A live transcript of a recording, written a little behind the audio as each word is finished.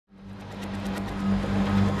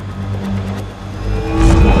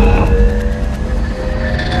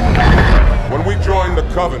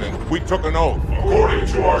We took an oath. According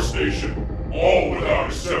to our station, all without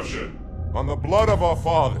exception. On the blood of our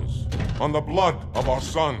fathers, on the blood of our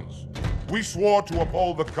sons, we swore to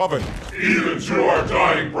uphold the covenant. Even to our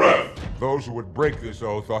dying breath. Those who would break this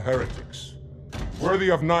oath are heretics, worthy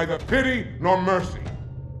of neither pity nor mercy.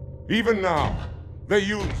 Even now, they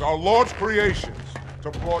use our Lord's creations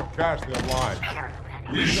to broadcast their lies.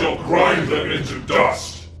 We shall grind them into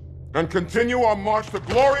dust. And continue our march to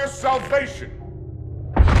glorious salvation.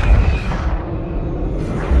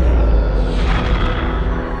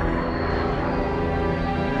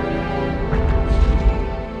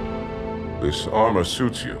 This armor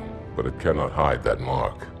suits you, but it cannot hide that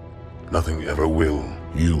mark. Nothing ever will.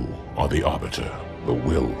 You are the arbiter, the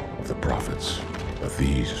will of the prophets. But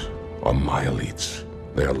these are my elites.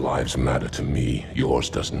 Their lives matter to me, yours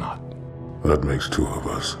does not. That makes two of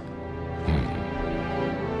us.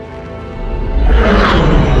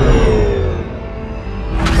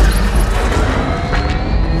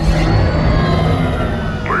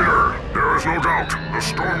 Leader, there is no doubt the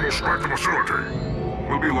storm will strike the facility.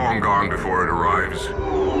 We'll be long gone before it arrives.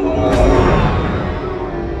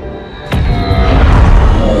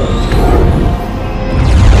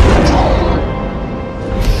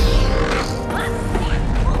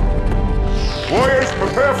 Warriors,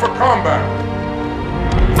 prepare for combat!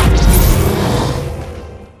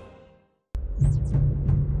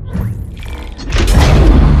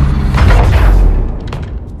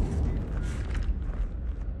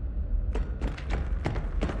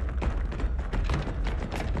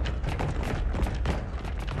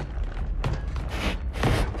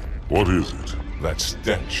 What is it? That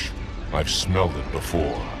stench. I've smelled it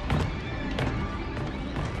before.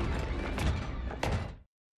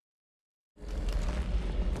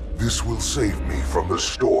 This will save me from the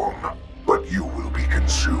storm, but you will be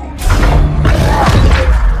consumed.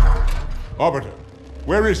 Arbiter,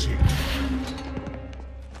 where is he?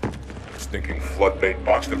 Stinking floodmate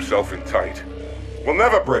boxed himself in tight. We'll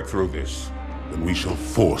never break through this. Then we shall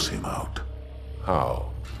force him out.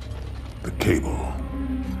 How? The cable.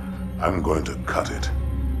 I'm going to cut it.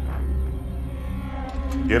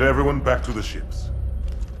 Get everyone back to the ships.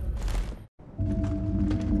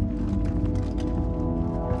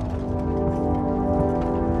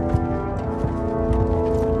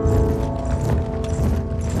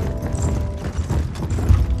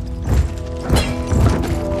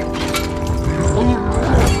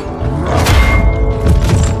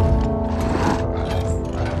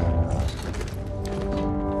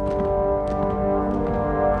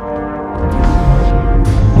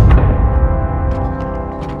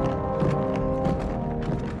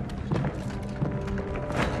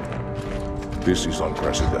 This is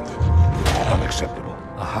unprecedented. Unacceptable.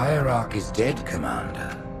 A hierarch is dead,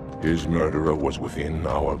 Commander. His murderer was within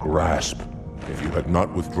our grasp. If you had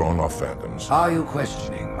not withdrawn our phantoms... Are you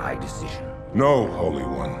questioning my decision? No, Holy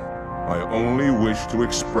One. I only wish to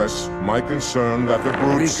express my concern that the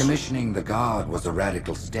brutes... Recommissioning the Guard was a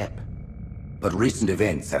radical step. But recent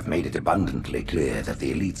events have made it abundantly clear that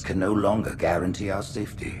the elites can no longer guarantee our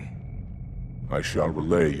safety. I shall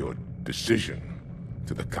relay your decision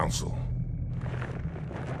to the Council.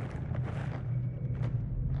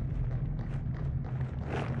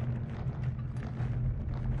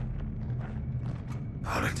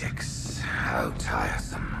 Politics. How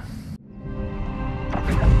tiresome.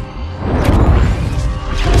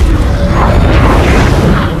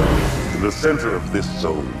 In the center of this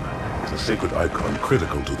zone is a sacred icon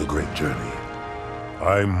critical to the Great Journey.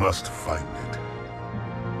 I must find it.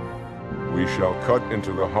 We shall cut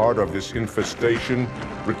into the heart of this infestation,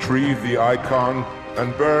 retrieve the icon,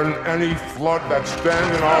 and burn any flood that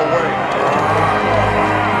stand in our way.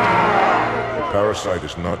 The parasite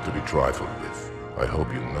is not to be trifled with. I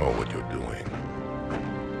hope you know what you're doing.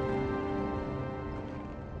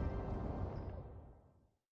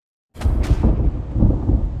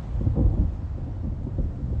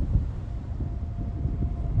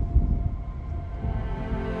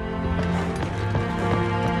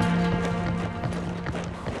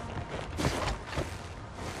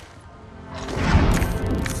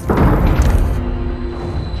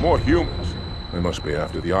 More humans. They must be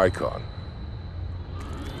after the icon.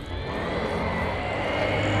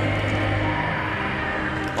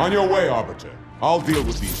 On your way, Arbiter. I'll deal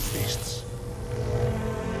with these beasts.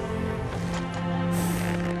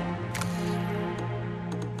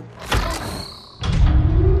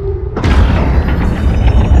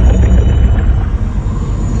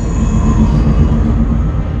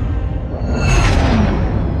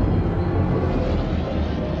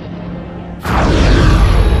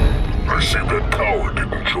 I see that coward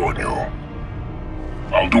didn't join you.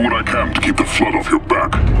 I'll do what I can to keep the flood off your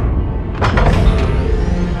back.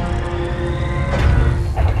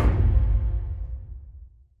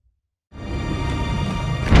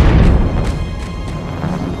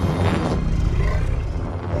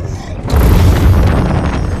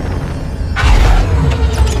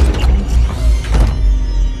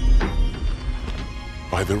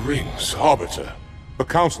 By the rings, Arbiter. The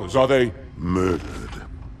Counselors, are they... Murdered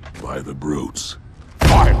by the brutes.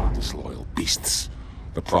 Vile, disloyal beasts.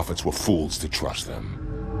 The Prophets were fools to trust them.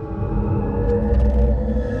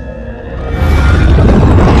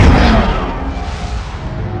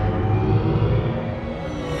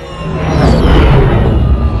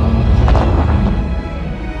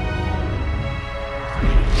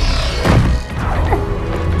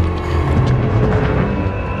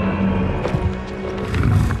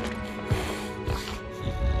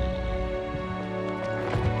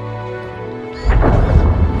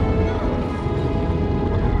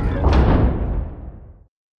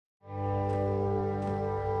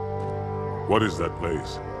 What is that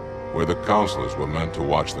place? Where the Counselors were meant to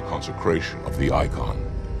watch the consecration of the Icon.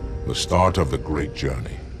 The start of the Great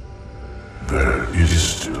Journey. There is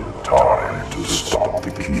still time to stop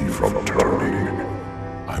the key from turning.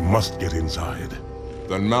 I must get inside.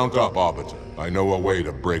 Then mount up, Arbiter. I know a way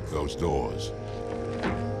to break those doors.